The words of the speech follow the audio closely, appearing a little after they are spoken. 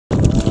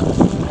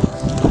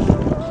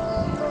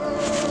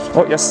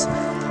Oh yes.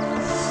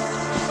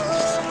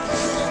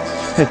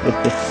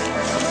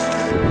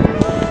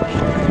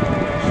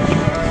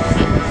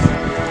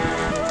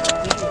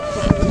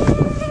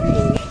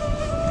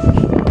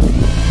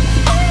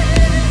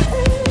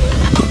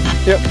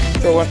 Yep,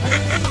 got one.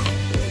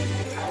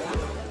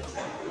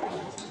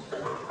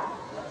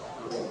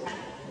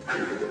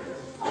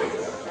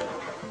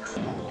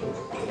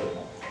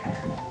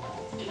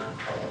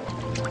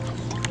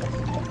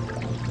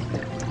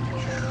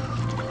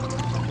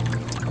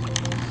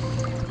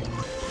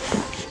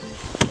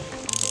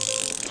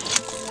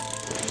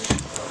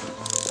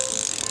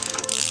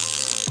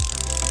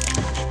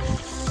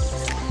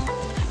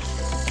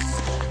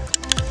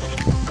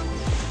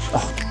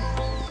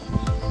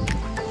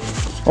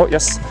 Oh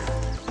yes.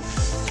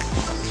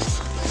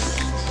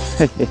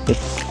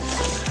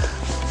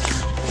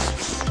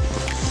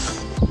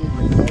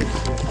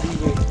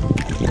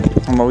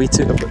 I'm a wee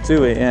two, I've got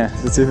 2 weight, yeah,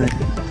 it's a 2 weight.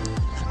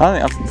 I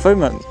think I've found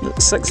my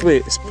 6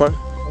 weights per.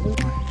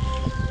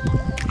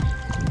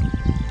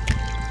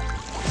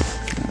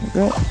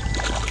 There we go.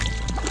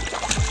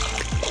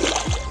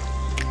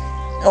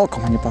 Oh,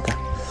 come on, you bugger.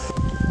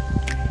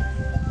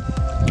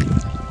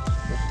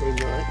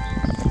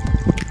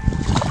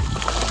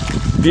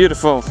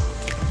 Beautiful.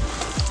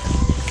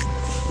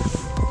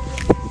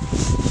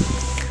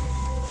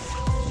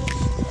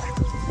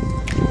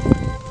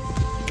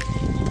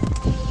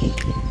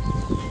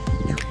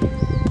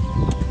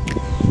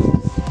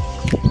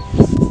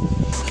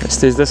 It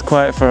stays this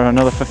quiet for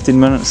another 15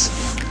 minutes.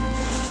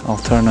 I'll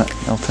turn to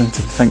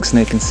the Fink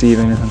Snake and see if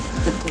anything.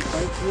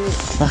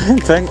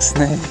 Fink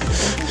Snake.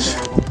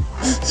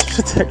 It's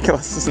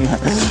ridiculous, isn't it?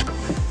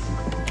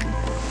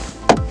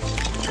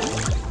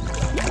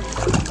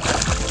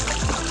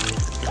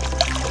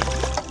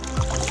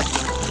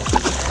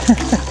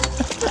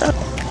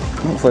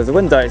 Hopefully if the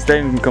wind dies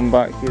down and come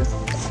back here.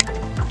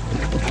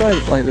 I'll try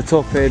like the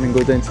top end and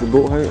go down to the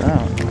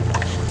boathouse.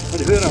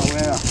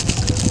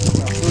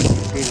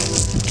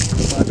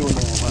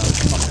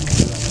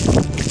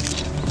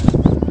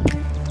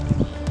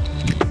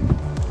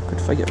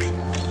 Good figures.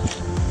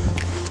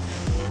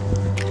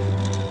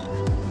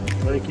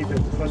 Well, you keep it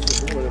in the front of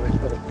the boat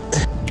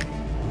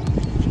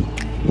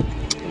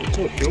it's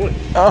so short.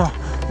 Oh!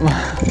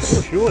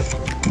 So short.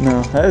 No,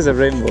 that is a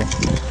rainbow.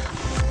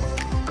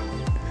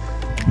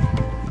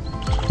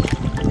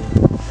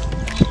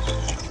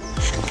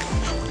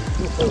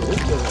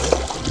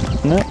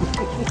 No.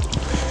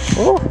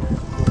 Oh!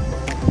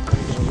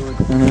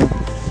 I know.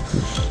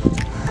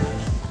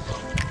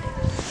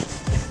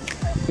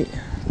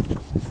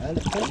 And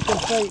it's pumpkin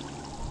fight.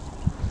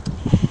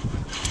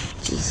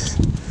 Jeez.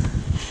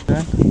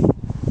 That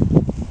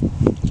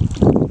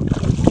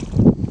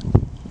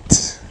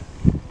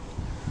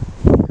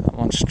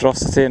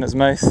monstrosity in its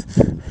mouth.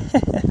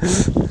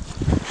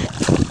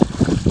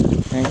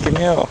 Thank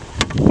you.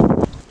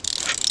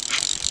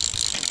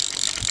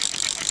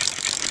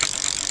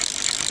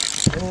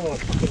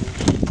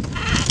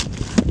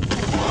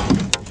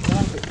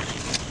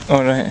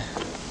 All right.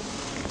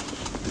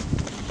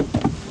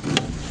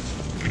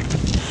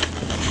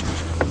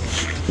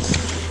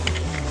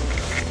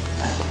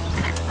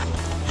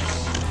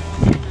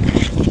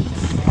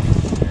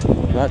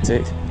 That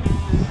take.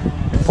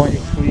 Point.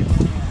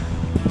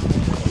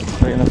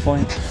 Right in the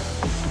point.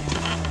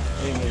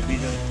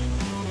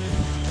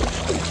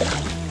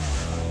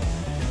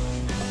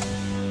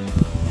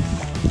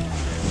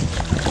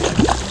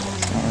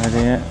 Not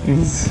ready yet.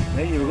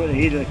 Right, you've got the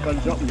heater that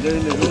comes up and down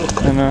the road.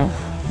 I know.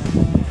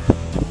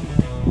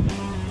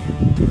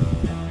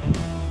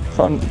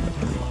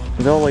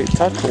 They all like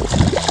tadpoles.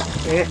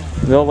 Eh?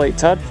 They all like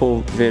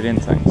tadpole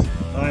variant things.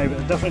 Aye,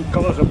 but different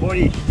colours of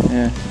body.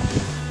 Yeah.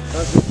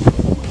 That's it.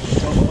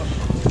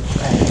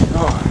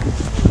 Oh.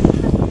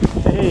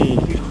 Hey.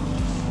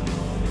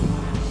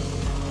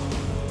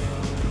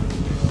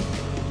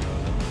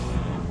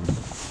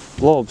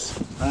 Blobs.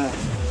 Aye.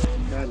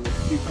 And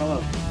there's 2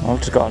 colours. I've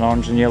just got an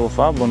orange and yellow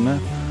fab one now.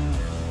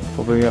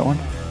 Probably get one.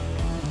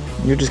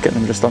 You're just getting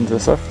them just under the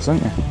surface,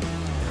 aren't you?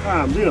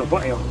 Ah, I'm doing a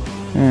butty on.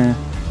 Yeah.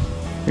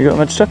 You got a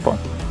mid-strip on?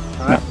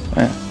 Aye. No.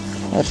 Yeah.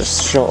 I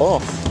just shot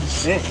off.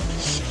 Eh?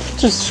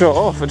 Just shot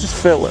off. I just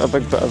felt like a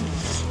big bit of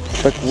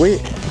big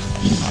weight.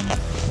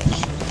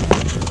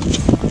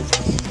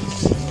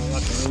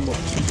 That's a rainbow.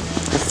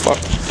 Oh, fuck.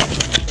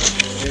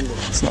 Rainbow.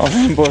 It's not a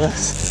rainbow, this.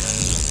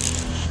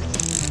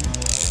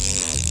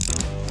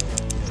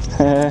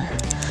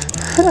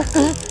 Fuck.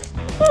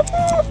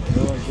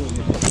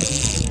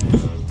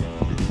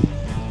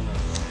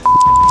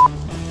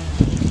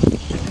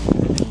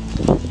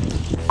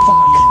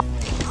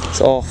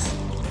 It's off.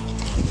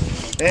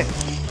 Eh? I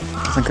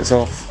think it's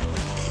off.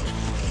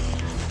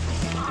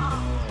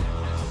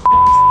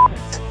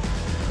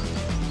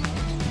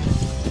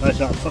 That's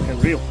that fucking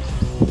reel.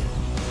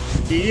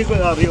 See, you got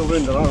that reel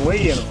round the wrong way,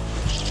 you know.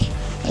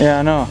 Yeah,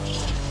 I know.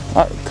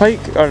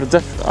 Pike are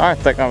different. I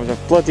think that was a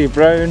bloody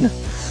brown,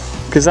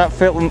 because that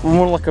felt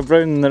more like a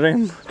brown than the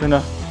rainbow than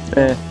a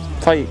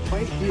pike.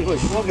 Pike usually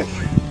sluggish.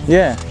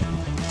 Yeah.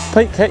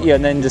 Pike hit you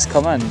and then just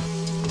come in.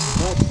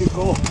 That's Good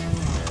go.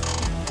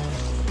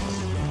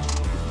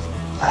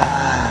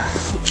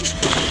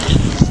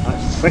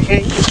 That's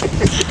fishing.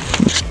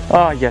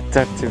 Oh, you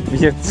dirty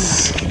beard.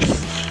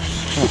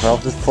 Oh well,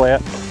 just play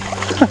it.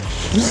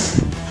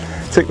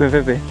 Took the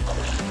bibby.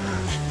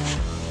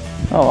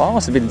 Oh, that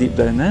must have been deep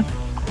down then.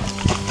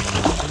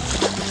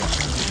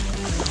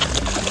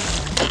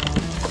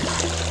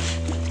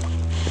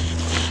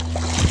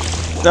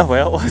 Oh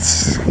well,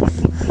 it's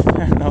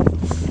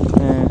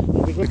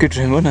a good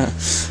room, wasn't it?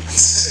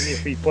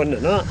 If we pun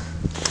in that.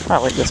 I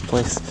like this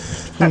place.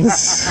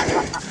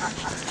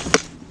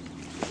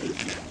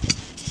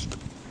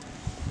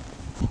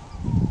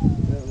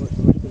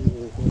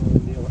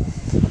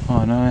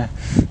 Oh no.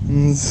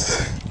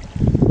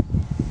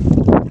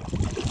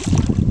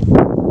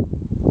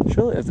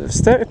 Surely if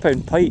it's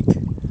 £30 pike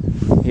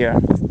here,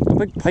 a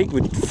big pike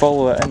would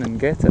follow it in and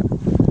get it.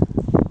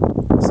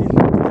 I've seen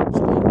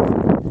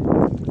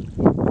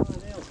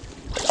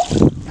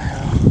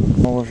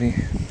Olivey.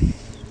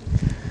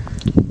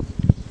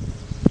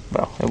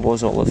 Well, it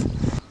was Olive.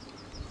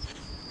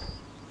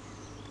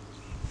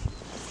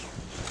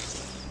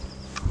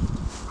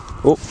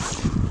 Oh!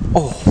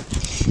 Oh!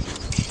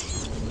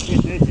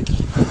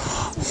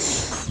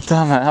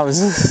 Damn it, that was...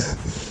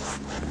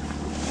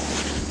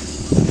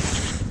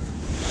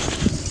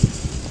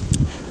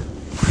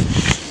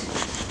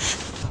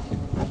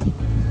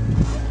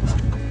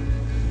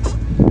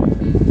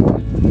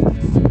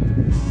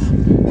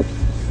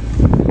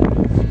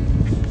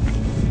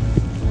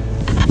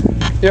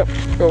 Yep,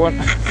 got one.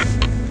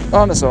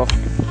 On it's off.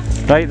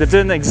 Right, they're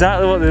doing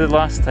exactly what they did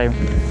last time.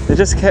 They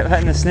just kept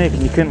hitting the snake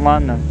and you couldn't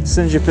land them as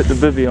soon as you put the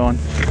booby on.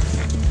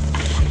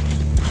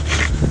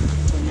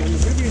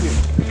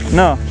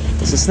 No,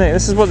 it's a snake.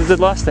 This is what they did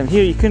last time.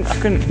 Here, I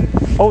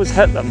couldn't always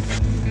hit them.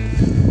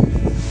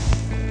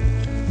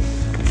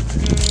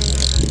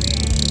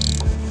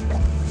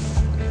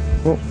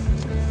 Oh,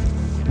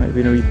 might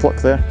be a wee pluck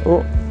there.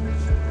 Oh.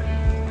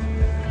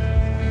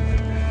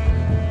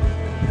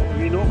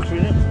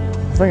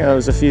 I think there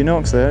was a few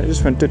knocks there. It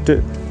just went doot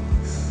doot.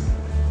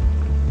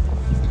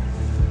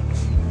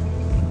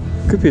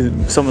 Could be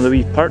some of the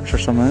wee perch or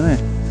something, eh?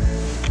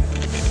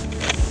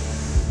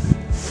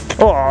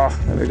 Oh,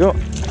 there we go.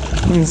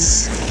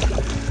 As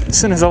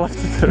soon as I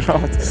lifted the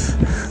rod,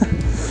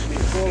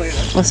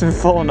 must have been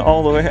falling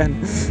all the way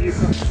in.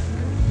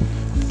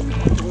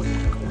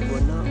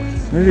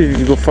 Maybe if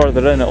you go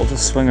further in, it'll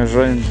just swing us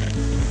round.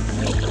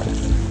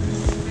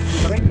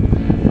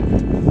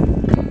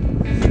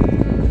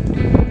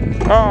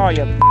 Oh,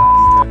 you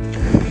bastard!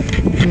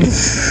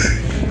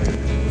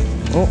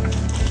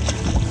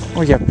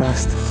 Oh, you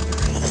bastard!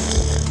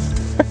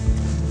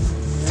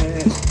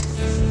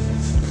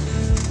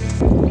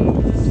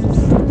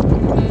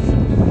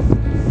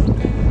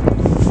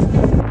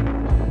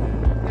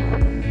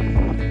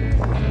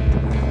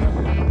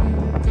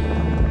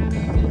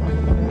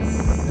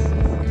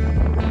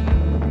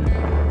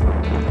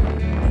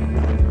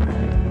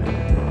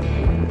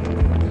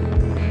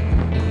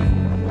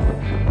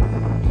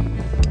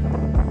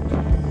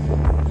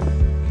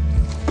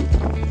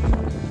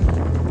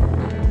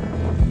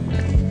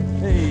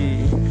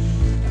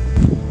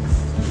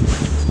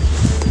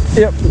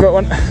 Yep, got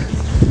one.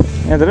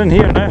 Yeah, they're in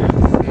here now.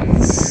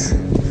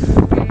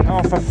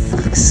 Oh, for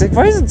fuck's sake,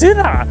 why does it do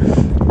that?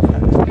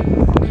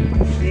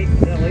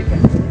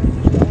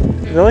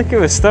 They like it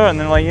with starting,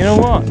 they're like, you know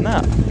what?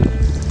 Nah.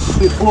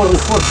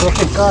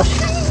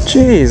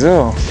 Jeez,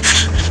 oh.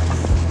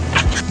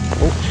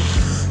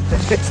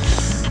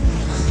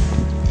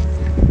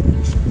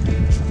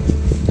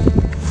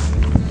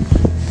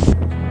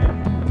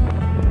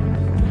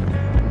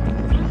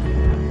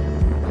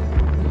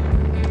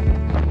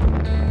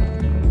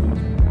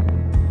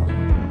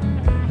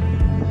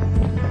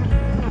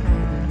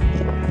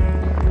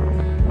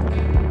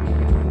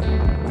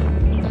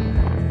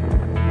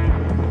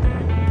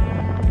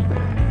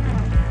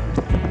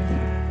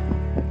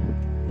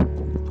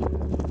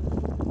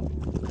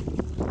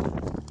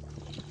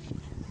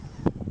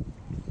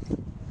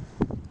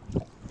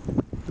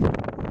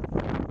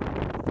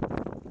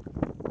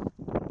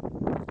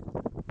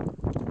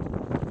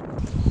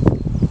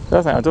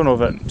 I don't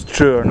know if it's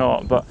true or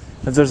not, but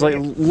if there's like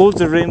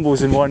loads of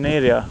rainbows in one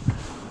area,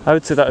 I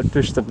would say that would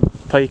push the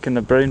pike and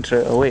the brown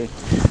trout away.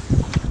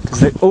 Because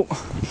they, oh!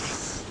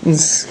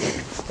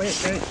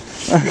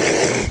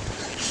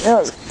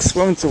 Yeah, it's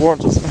swimming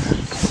towards us.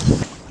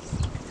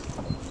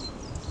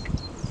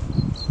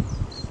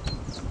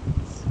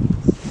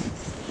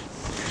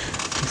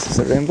 This is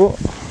a rainbow.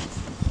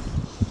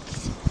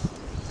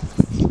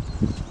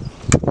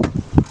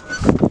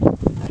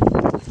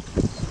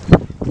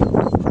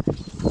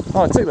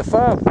 Oh, I took the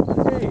fab!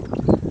 Hey!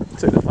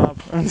 Took the fab.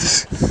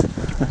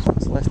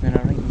 It's left me in a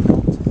right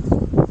knot.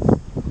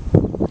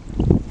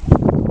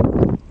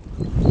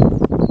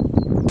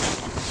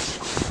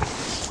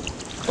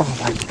 Oh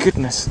my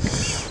goodness!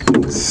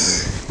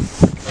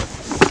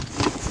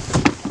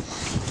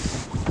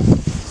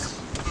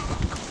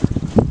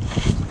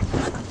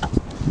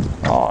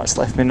 Oh, it's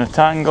left me in a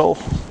tangle.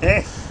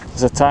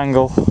 There's a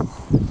tangle.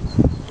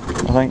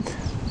 I think.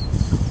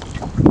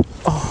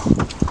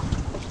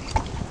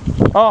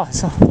 Oh,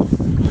 it's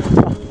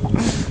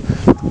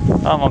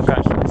I'm on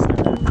catch this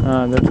now.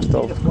 Ah, they're just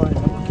all.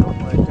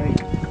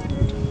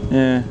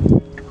 Yeah.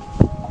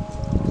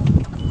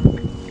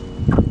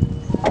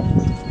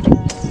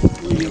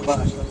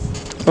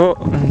 Oh,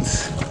 and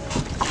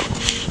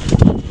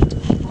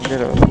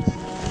get out of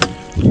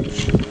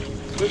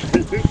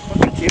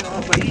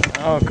this.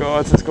 Oh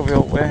god, it's got to be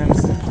all wet.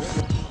 It's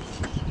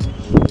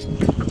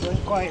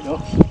quiet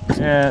though.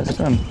 Yeah, it's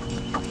fun.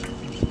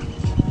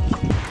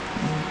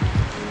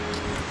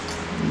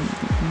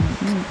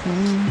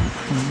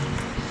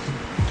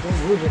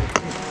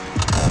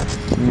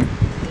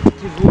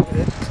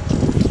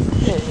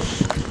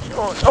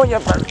 Oh yeah,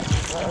 but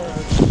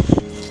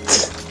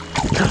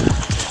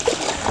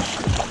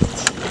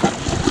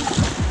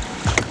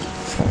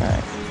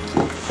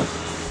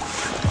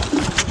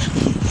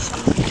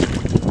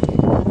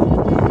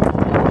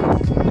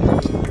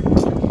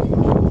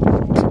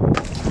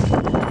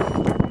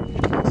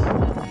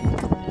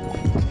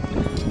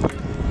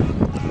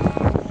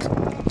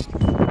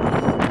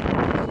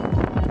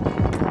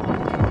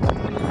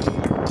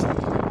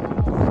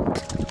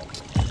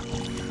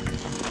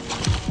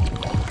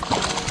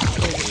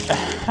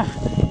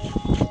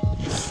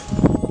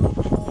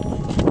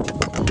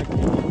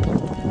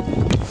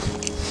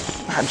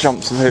that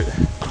jumps out.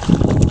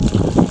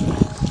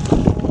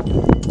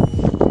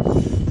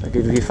 It's a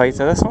good wee fight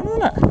of this one,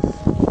 isn't it?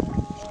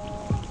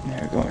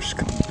 There we go, just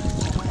come.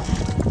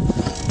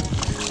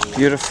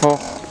 Beautiful.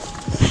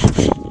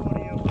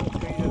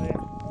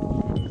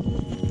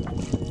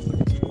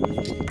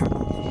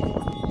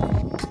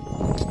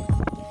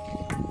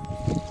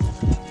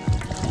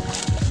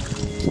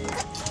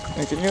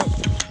 Thank you.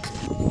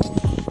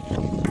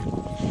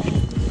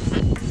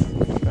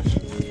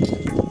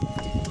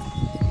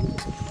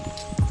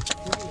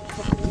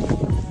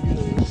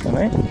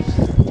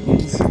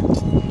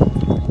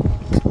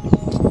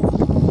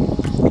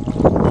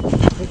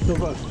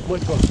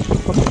 Muito bom.